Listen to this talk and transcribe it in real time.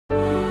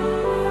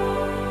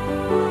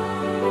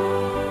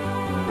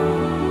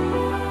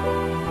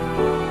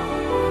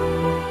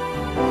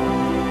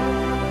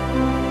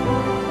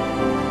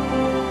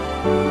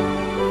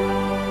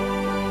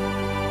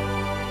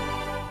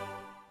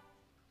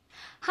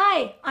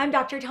Hi, I'm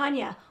Dr.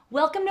 Tanya.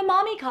 Welcome to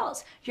Mommy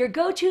Calls, your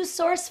go-to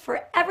source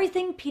for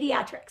everything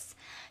pediatrics.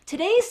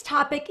 Today's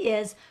topic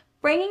is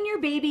bringing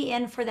your baby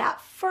in for that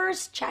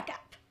first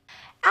checkup.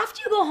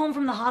 After you go home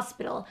from the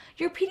hospital,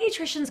 your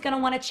pediatrician's going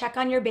to want to check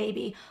on your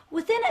baby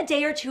within a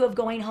day or two of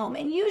going home,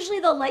 and usually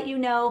they'll let you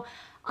know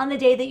on the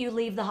day that you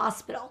leave the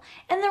hospital.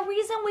 And the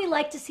reason we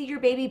like to see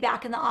your baby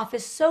back in the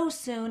office so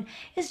soon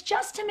is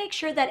just to make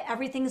sure that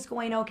everything's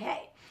going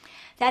okay.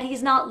 That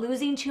he's not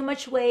losing too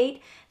much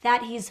weight,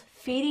 that he's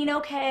feeding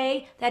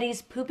okay, that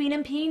he's pooping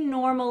and peeing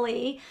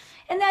normally,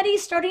 and that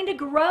he's starting to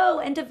grow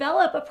and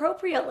develop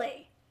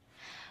appropriately.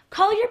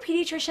 Call your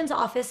pediatrician's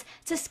office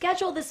to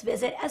schedule this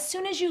visit as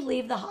soon as you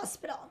leave the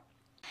hospital.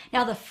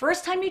 Now, the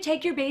first time you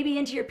take your baby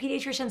into your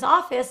pediatrician's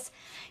office,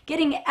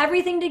 getting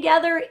everything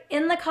together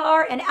in the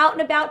car and out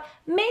and about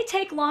may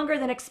take longer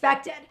than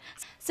expected.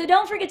 So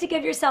don't forget to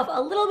give yourself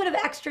a little bit of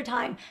extra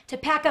time to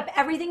pack up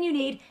everything you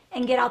need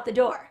and get out the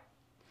door.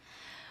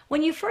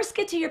 When you first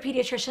get to your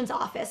pediatrician's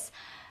office,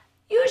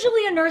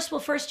 usually a nurse will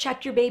first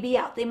check your baby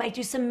out. They might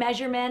do some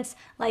measurements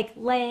like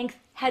length,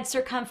 head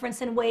circumference,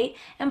 and weight,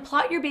 and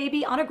plot your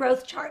baby on a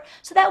growth chart.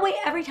 So that way,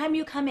 every time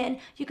you come in,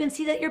 you can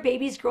see that your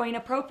baby's growing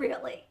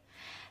appropriately.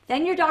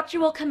 Then your doctor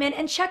will come in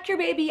and check your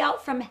baby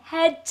out from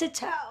head to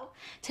toe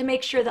to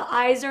make sure the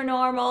eyes are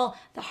normal,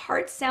 the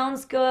heart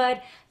sounds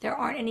good, there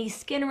aren't any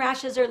skin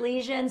rashes or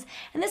lesions.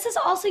 And this is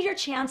also your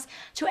chance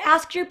to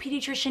ask your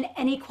pediatrician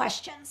any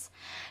questions.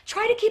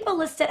 Try to keep a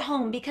list at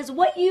home because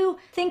what you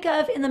think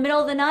of in the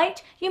middle of the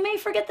night, you may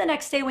forget the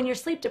next day when you're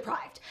sleep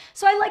deprived.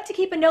 So I like to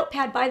keep a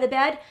notepad by the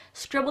bed,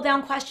 scribble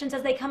down questions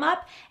as they come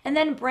up, and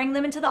then bring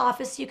them into the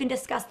office so you can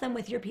discuss them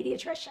with your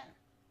pediatrician.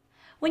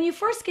 When you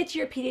first get to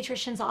your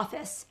pediatrician's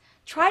office,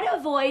 try to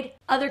avoid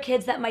other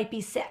kids that might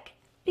be sick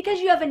because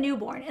you have a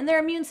newborn and their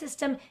immune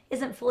system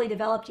isn't fully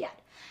developed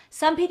yet.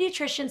 Some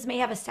pediatricians may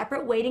have a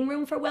separate waiting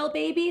room for well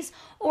babies,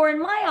 or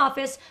in my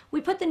office,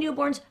 we put the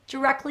newborns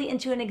directly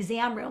into an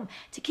exam room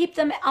to keep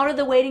them out of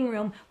the waiting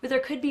room where there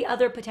could be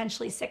other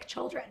potentially sick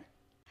children.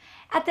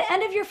 At the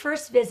end of your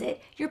first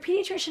visit, your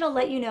pediatrician will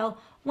let you know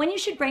when you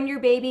should bring your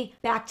baby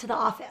back to the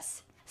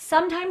office.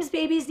 Sometimes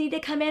babies need to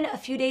come in a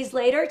few days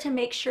later to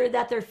make sure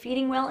that they're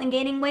feeding well and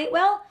gaining weight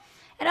well,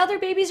 and other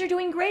babies are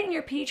doing great and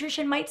your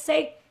pediatrician might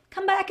say,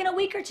 come back in a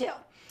week or two.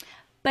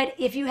 But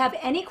if you have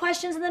any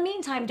questions in the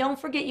meantime, don't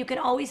forget you can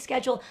always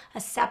schedule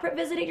a separate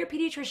visit at your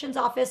pediatrician's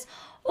office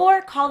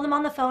or call them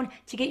on the phone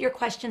to get your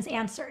questions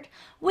answered.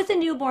 With a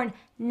newborn,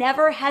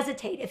 never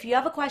hesitate. If you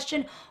have a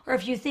question or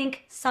if you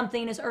think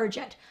something is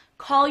urgent,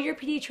 call your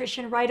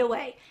pediatrician right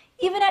away.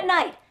 Even at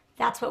night,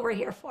 that's what we're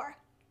here for.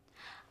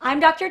 I'm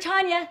Dr.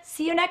 Tanya.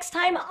 See you next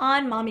time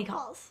on Mommy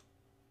Calls.